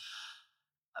 So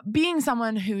being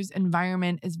someone whose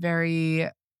environment is very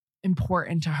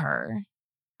important to her,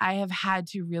 I have had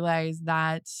to realize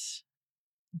that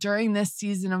during this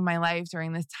season of my life,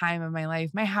 during this time of my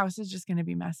life, my house is just going to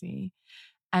be messy,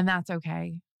 and that's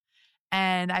okay.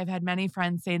 And I've had many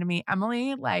friends say to me,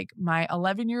 Emily, like my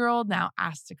 11-year-old now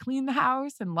asks to clean the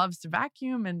house and loves to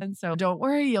vacuum. And so don't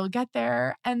worry, you'll get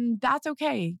there. And that's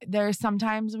okay. There's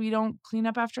sometimes we don't clean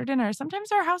up after dinner.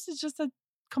 Sometimes our house is just a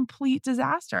complete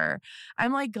disaster.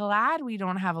 I'm like glad we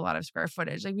don't have a lot of square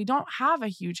footage. Like we don't have a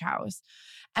huge house.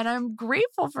 And I'm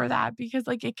grateful for that because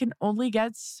like it can only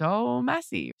get so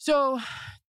messy. So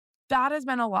that has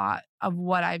been a lot of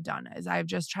what I've done is I've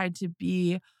just tried to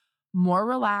be more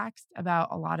relaxed about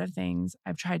a lot of things.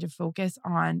 I've tried to focus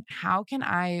on how can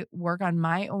I work on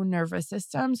my own nervous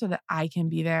system so that I can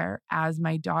be there as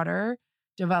my daughter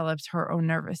develops her own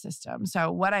nervous system.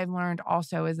 So what I've learned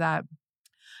also is that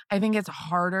I think it's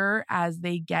harder as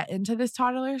they get into this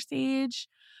toddler stage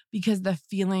because the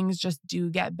feelings just do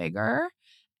get bigger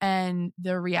and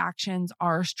the reactions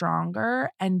are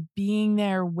stronger, and being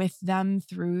there with them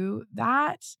through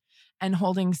that and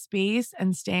holding space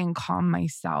and staying calm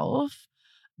myself,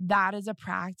 that is a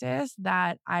practice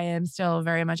that I am still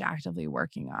very much actively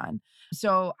working on.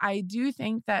 So I do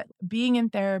think that being in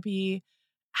therapy,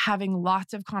 having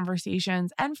lots of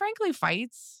conversations and frankly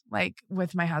fights like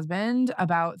with my husband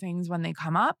about things when they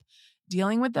come up,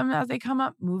 dealing with them as they come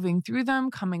up, moving through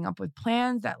them, coming up with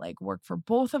plans that like work for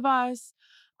both of us,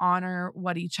 honor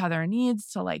what each other needs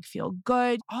to like feel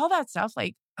good, all that stuff.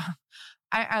 Like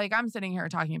I'm sitting here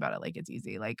talking about it like it's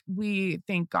easy. Like we,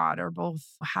 thank God, or both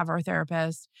have our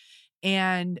therapist.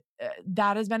 And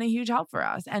that has been a huge help for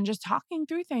us. And just talking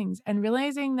through things and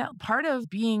realizing that part of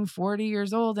being 40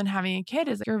 years old and having a kid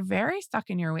is you're very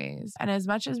stuck in your ways. And as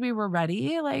much as we were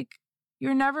ready, like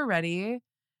you're never ready.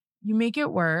 You make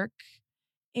it work.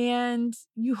 And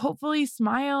you hopefully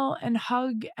smile and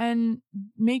hug and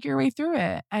make your way through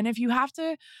it. And if you have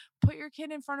to put your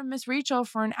kid in front of Miss Rachel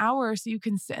for an hour so you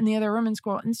can sit in the other room and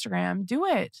scroll Instagram, do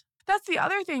it. That's the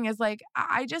other thing is like,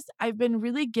 I've been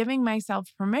really giving myself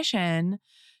permission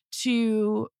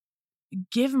to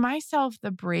give myself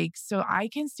the breaks so I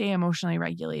can stay emotionally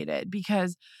regulated,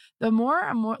 because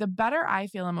the better I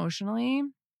feel emotionally,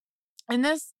 and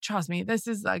this, trust me, this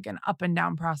is like an up and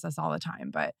down process all the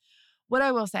time. But what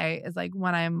I will say is like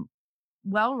when I'm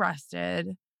well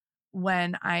rested,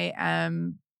 when I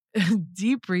am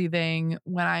deep breathing,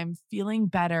 when I'm feeling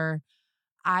better,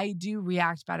 I do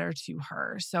react better to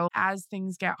her. So as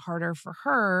things get harder for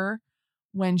her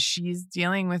when she's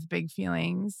dealing with big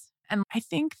feelings And I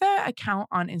think the account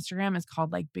on Instagram is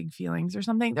called like Big Feelings or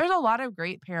something. There's a lot of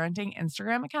great parenting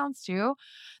Instagram accounts too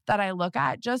that I look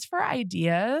at just for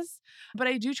ideas. But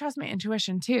I do trust my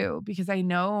intuition too, because I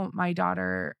know my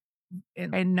daughter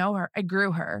and I know her. I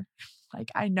grew her. Like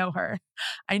I know her.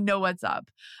 I know what's up.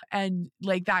 And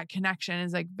like that connection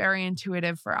is like very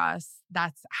intuitive for us.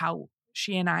 That's how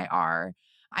she and I are.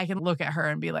 I can look at her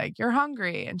and be like, "You're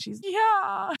hungry." And she's,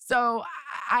 "Yeah." So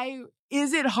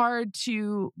is it hard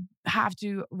to have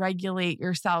to regulate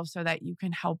yourself so that you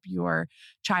can help your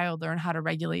child learn how to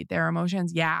regulate their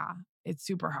emotions? Yeah, it's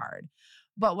super hard.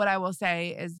 But what I will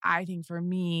say is I think for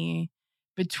me,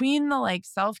 between the like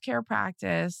self-care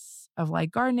practice of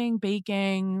like gardening,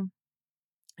 baking,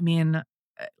 I mean,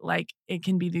 like it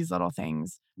can be these little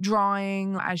things.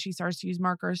 Drawing, as she starts to use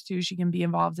markers too, she can be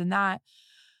involved in that.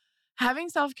 Having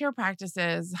self-care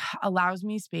practices allows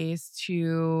me space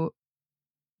to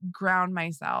ground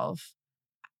myself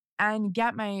and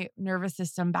get my nervous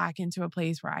system back into a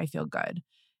place where I feel good.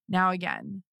 Now,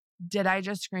 again, did I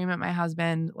just scream at my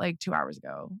husband like 2 hours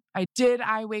ago?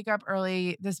 I wake up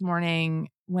early this morning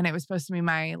when it was supposed to be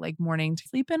my like morning to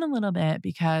sleep in a little bit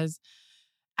because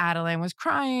Adeline was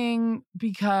crying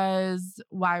because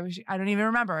why was she? I don't even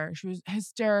remember. She was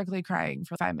hysterically crying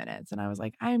for 5 minutes. And I was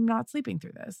like, I'm not sleeping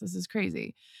through this. This is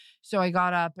crazy. So I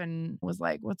got up and was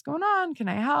like, what's going on? Can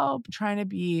I help? Trying to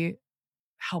be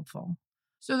helpful.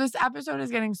 So this episode is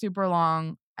getting super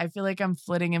long. I feel like I'm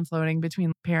flitting and floating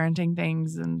between parenting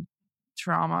things and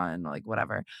trauma and like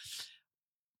whatever.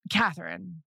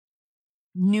 Catherine,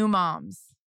 new moms,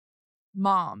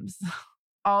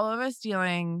 all of us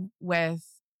dealing with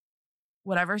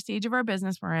whatever stage of our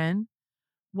business we're in,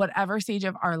 whatever stage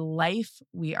of our life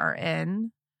we are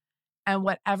in, and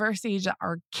whatever stage that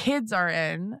our kids are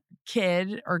in,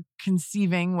 kid or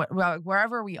conceiving,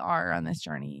 wherever we are on this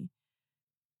journey,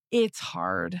 it's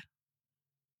hard.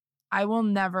 I will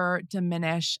never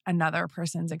diminish another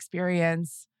person's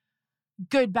experience,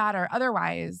 good, bad, or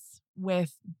otherwise,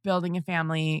 with building a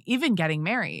family, even getting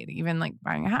married, even like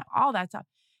buying a house, all that stuff.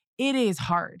 It is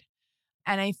hard.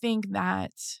 And I think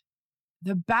that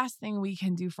the best thing we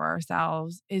can do for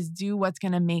ourselves is do what's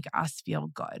going to make us feel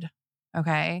good.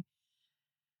 Okay.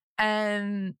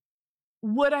 And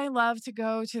would I love to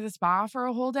go to the spa for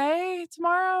a whole day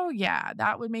tomorrow? Yeah,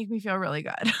 that would make me feel really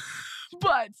good.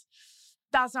 But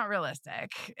that's not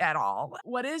realistic at all.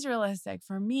 What is realistic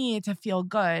for me to feel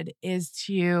good is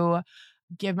to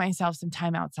give myself some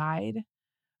time outside.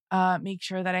 Make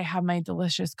sure that I have my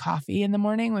delicious coffee in the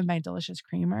morning with my delicious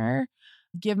creamer.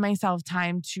 Give myself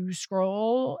time to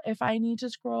scroll if I need to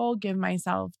scroll. Give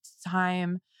myself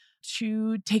time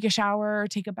to take a shower,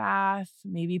 take a bath,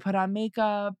 maybe put on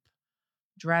makeup,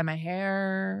 dry my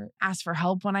hair, ask for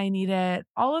help when I need it.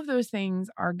 All of those things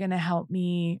are going to help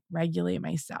me regulate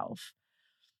myself.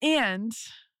 And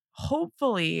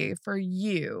hopefully for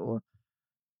you,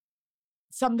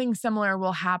 something similar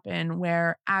will happen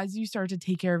where as you start to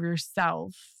take care of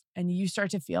yourself and you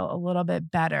start to feel a little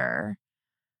bit better.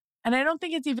 And I don't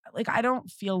think it's even like, I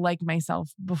don't feel like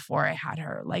myself before I had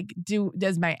her. Like,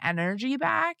 does my energy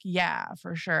back? Yeah,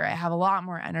 for sure. I have a lot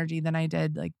more energy than I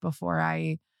did like before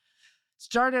I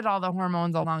started all the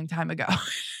hormones a long time ago.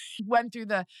 Went through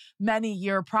the many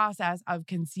year process of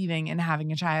conceiving and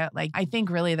having a child. Like, I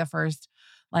think really the first,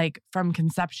 like from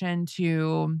conception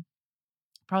to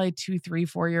probably 2, 3,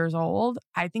 4 years old,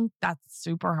 I think that's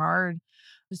super hard.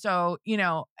 So,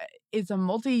 it's a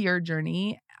multi-year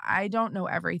journey. I don't know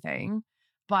everything,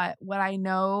 but what I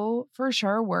know for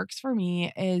sure works for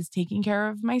me is taking care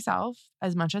of myself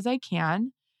as much as I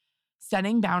can,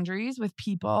 setting boundaries with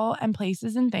people and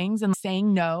places and things, and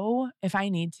saying no if I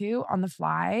need to on the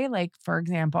fly. Like, for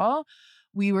example,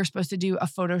 we were supposed to do a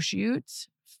photo shoot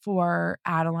for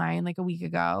Adeline like a week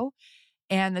ago.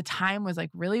 And the time was like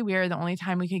really weird. The only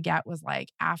time we could get was like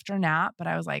after nap. But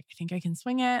I was like, I think I can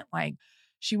swing it. Like,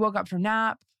 she woke up from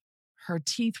nap. Her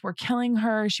teeth were killing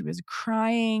her. She was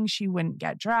crying. She wouldn't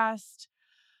get dressed.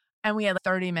 And we had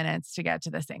 30 minutes to get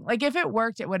to this thing. Like, if it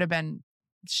worked, it would have been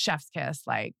chef's kiss.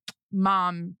 Like,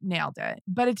 mom nailed it.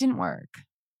 But it didn't work.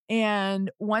 And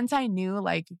once I knew,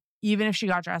 like, even if she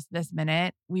got dressed this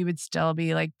minute, we would still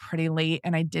be like pretty late.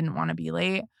 And I didn't want to be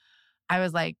late. I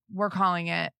was like, we're calling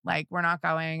it. Like, we're not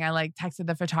going. I like texted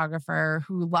the photographer,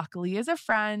 who luckily is a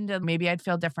friend. And maybe I'd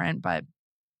feel different, but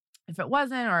if it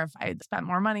wasn't, or if I had spent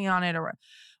more money on it or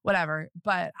whatever.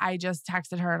 But I just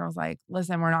texted her and I was like,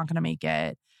 listen, we're not going to make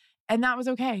it. And that was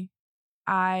okay.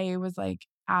 I was like,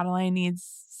 Adeline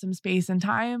needs some space and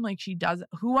time. Like she does.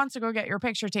 Who wants to go get your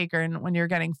picture taken when you're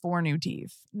getting 4 new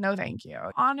teeth? No, thank you.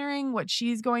 Honoring what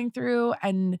she's going through.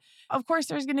 And of course,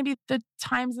 there's going to be the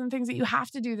times and things that you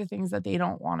have to do the things that they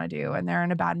don't want to do and they're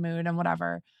in a bad mood and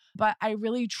whatever. But I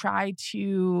really try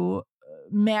to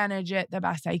manage it the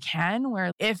best I can,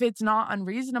 where if it's not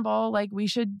unreasonable, like we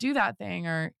should do that thing,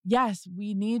 or yes,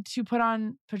 we need to put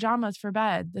on pajamas for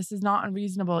bed. This is not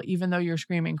unreasonable, even though you're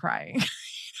screaming, crying.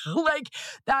 Like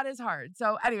that is hard.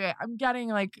 So anyway, I'm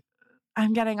getting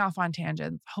off on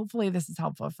tangents. Hopefully this is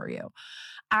helpful for you.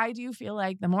 I do feel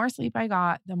like the more sleep I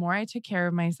got, the more I took care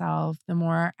of myself, the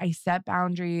more I set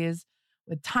boundaries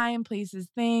with time, places,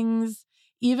 things,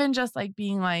 even just like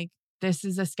being like, this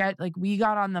is a schedule. Like we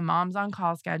got on the Moms on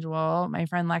Call schedule. My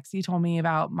friend Lexi told me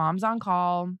about Moms on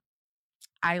Call.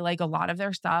 I like a lot of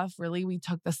their stuff. Really, we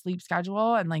took the sleep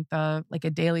schedule and like a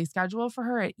daily schedule for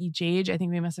her at each age. I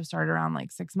think we must have started around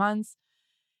like 6 months.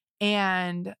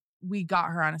 And we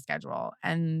got her on a schedule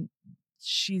and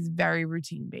she's very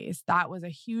routine based. That was a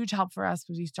huge help for us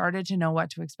because we started to know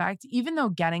what to expect, even though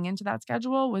getting into that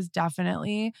schedule was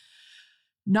definitely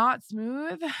not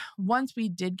smooth. Once we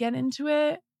did get into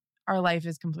it, our life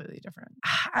is completely different.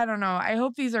 I don't know. I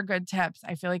hope these are good tips.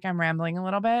 I feel like I'm rambling a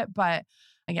little bit, but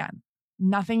again,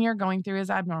 nothing you're going through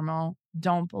is abnormal.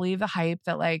 Don't believe the hype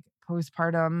that like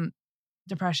postpartum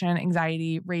depression,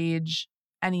 anxiety, rage,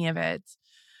 any of it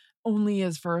only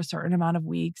is for a certain amount of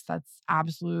weeks. That's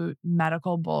absolute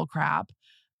medical bull crap.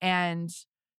 And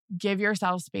give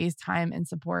yourself space, time, and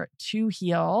support to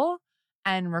heal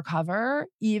and recover,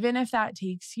 even if that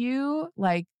takes you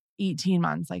like 18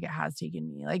 months, like it has taken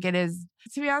me. Like it is,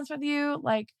 to be honest with you,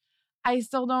 like I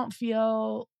still don't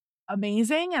feel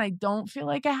amazing and I don't feel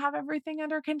like I have everything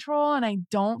under control and I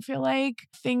don't feel like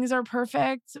things are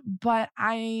perfect, but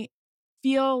I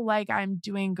feel like I'm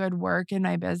doing good work in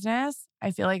my business. I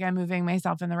feel like I'm moving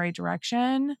myself in the right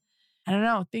direction. I don't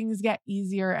know, things get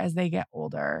easier as they get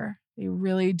older. They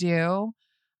really do.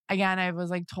 Again, I was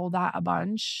like told that a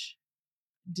bunch.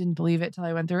 Didn't believe it till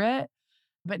I went through it.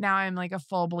 But now I'm like a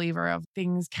full believer of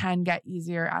things can get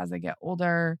easier as I get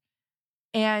older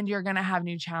and you're going to have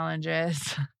new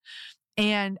challenges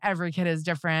and every kid is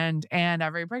different and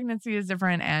every pregnancy is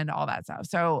different and all that stuff.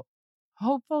 So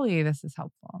hopefully this is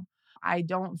helpful. I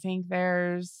don't think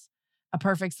there's a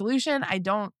perfect solution.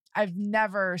 I've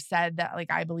never said that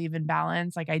like I believe in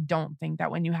balance. Like I don't think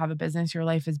that when you have a business, your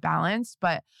life is balanced,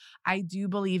 but I do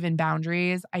believe in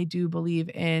boundaries. I do believe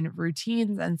in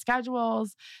routines and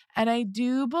schedules. And I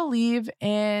do believe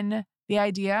in the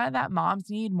idea that moms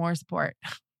need more support.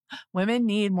 Women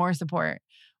need more support.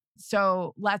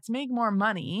 So let's make more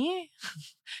money.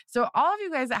 So all of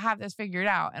you guys that have this figured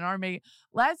out and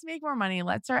let's make more money.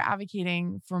 Let's start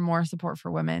advocating for more support for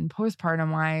women,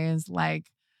 postpartum wise, like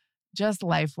just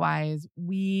life wise.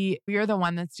 We are the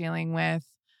one that's dealing with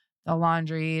the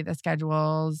laundry, the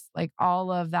schedules, like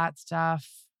all of that stuff,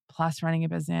 plus running a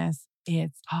business.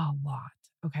 It's a lot.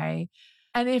 Okay.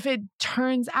 And if it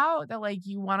turns out that like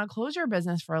you want to close your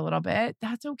business for a little bit,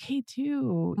 that's okay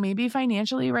too. Maybe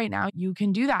financially right now you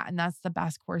can do that. And that's the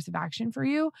best course of action for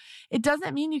you. It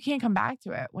doesn't mean you can't come back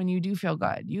to it when you do feel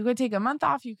good. You could take a month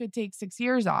off, you could take 6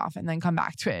 years off and then come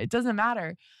back to it. It doesn't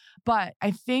matter. But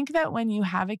I think that when you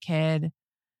have a kid,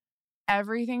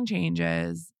 everything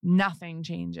changes, nothing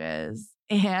changes.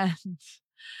 And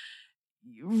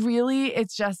really,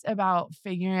 it's just about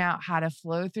figuring out how to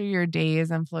flow through your days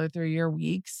and flow through your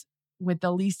weeks with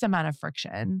the least amount of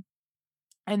friction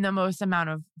and the most amount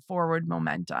of forward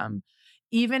momentum.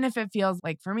 Even if it feels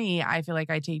like, for me, I feel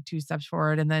like I take 2 steps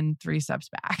forward and then 3 steps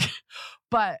back.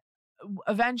 But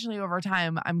eventually over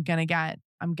time, I'm going to get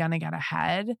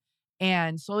ahead.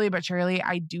 And slowly but surely,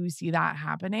 I do see that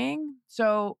happening.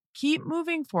 So keep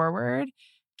moving forward.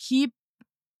 Keep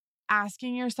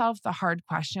asking yourself the hard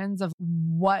questions of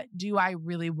what do I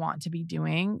really want to be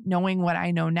doing? Knowing what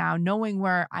I know now, knowing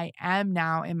where I am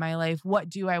now in my life. What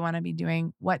do I want to be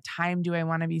doing? What time do I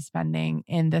want to be spending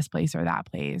in this place or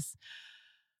that place?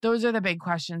 Those are the big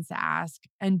questions to ask,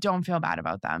 and don't feel bad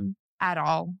about them at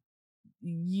all.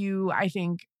 You, I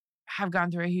think, have gone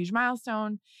through a huge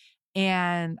milestone,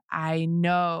 and I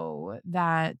know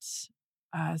that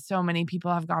so many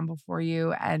people have gone before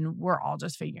you, and we're all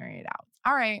just figuring it out.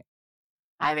 All right.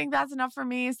 I think that's enough for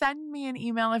me. Send me an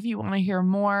email if you want to hear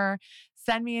more.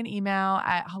 send me an email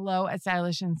at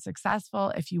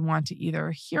hello@stylishandsuccessful if you want to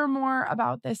either hear more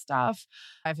about this stuff,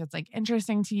 if it's like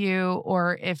interesting to you,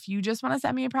 or if you just want to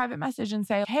send me a private message and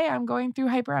say, hey, I'm going through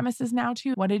hyperemesis now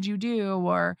too. What did you do?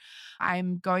 Or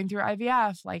I'm going through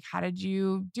IVF. Like, how did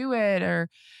you do it? Or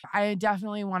I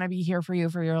definitely want to be here for you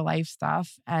for your life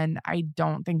stuff. And I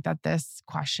don't think that this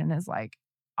question is like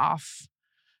off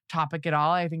topic at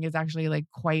all. I think it's actually like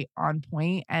quite on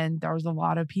point. And there's a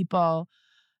lot of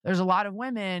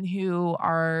women who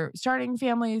are starting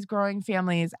families, growing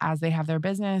families as they have their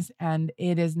business. And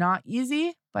it is not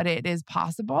easy, but it is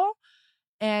possible.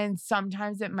 And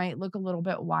sometimes it might look a little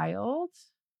bit wild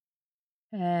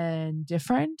and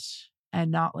different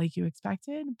and not like you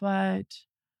expected, but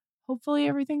hopefully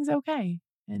everything's okay.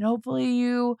 And hopefully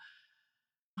you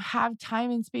have time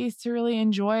and space to really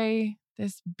enjoy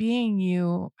this being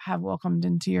you have welcomed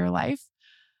into your life,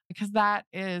 because that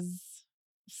is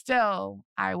still,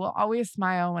 I will always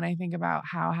smile when I think about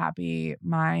how happy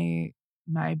my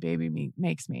baby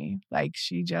makes me. Like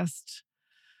she's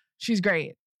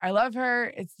great. I love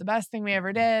her. It's the best thing we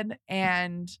ever did.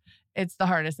 And it's the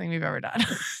hardest thing we've ever done.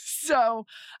 So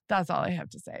that's all I have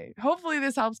to say. Hopefully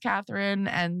this helps Catherine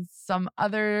and some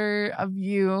other of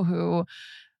you who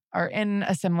are in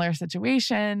a similar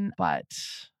situation, but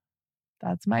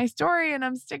that's my story and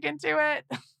I'm sticking to it.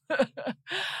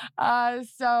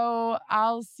 So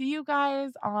I'll see you guys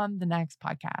on the next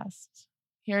podcast.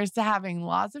 Here's to having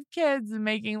lots of kids and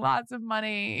making lots of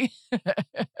money.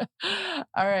 All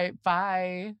right.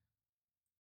 Bye.